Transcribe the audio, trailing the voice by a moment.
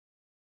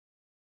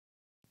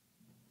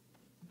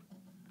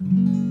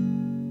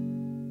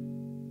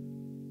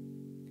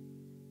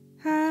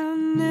I'll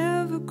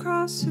never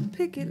cross a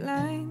picket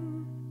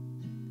line.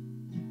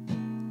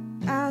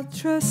 I'll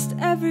trust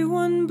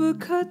everyone but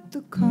cut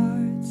the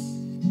cards.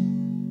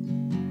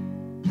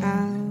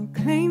 I'll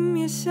claim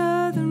your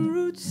southern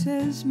roots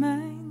as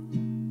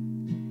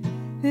mine,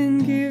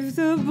 and give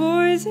the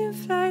boys in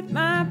flight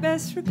my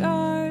best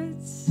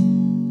regards.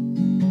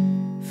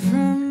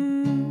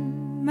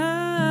 From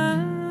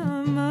Mama,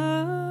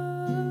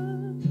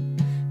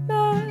 my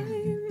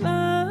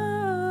Mama,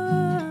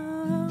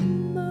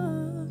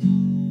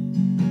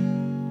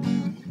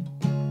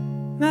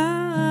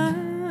 Mama,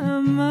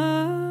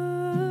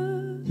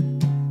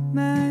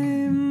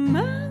 my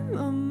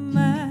Mama,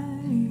 my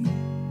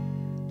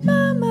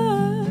Mama.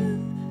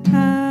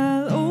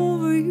 I'll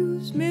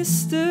overuse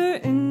Mr.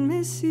 and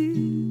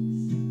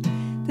Mrs.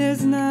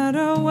 There's not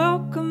a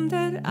welcome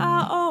that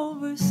I'll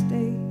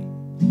overstay.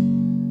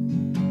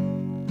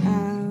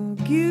 I'll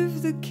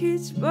give the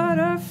kids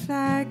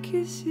butterfly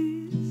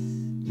kisses,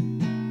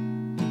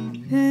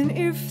 and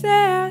if they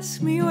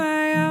ask me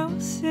why, I'll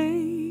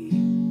say,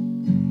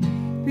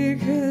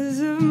 because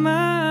of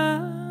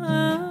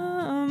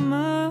Mama,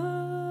 my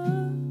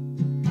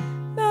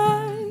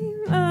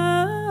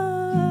Mama,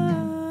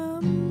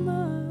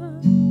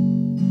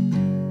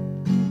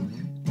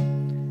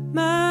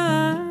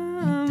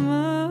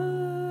 Mama,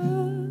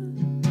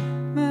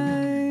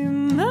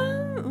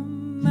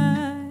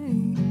 my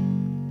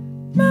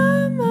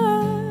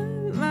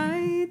Mama,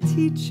 my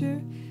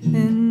teacher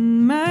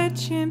and my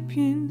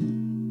champion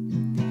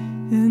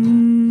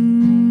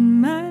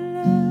and my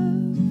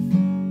love.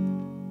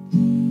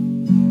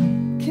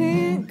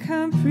 Can't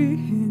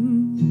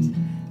comprehend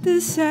the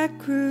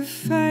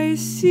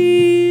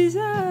sacrifices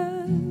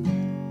of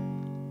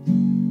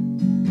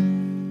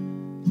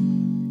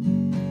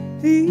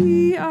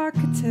the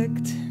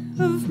architect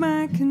of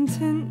my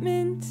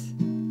contentment.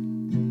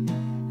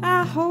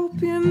 I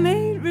hope your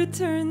mate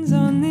returns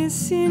on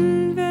this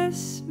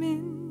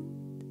investment.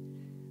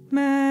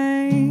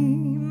 My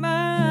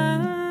Mama,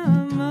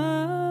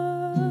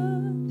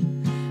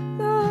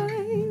 my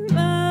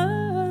Mama,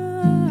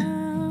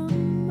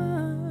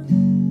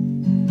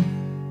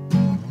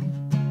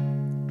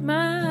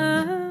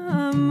 Mama,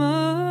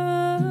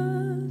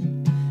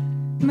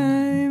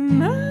 my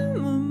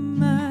Mama,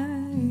 my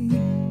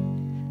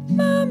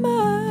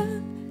Mama.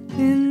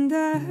 And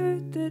I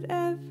heard that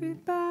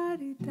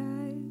everybody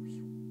dies,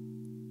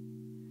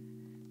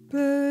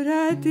 but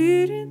I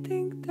didn't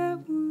think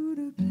that would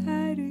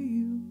apply to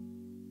you,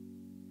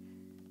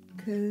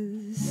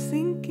 'cause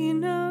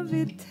thinking of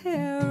it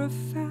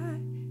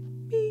terrified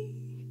me.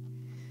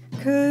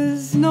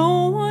 'Cause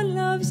no one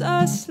loves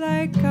us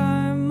like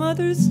our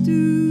mothers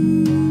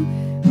do.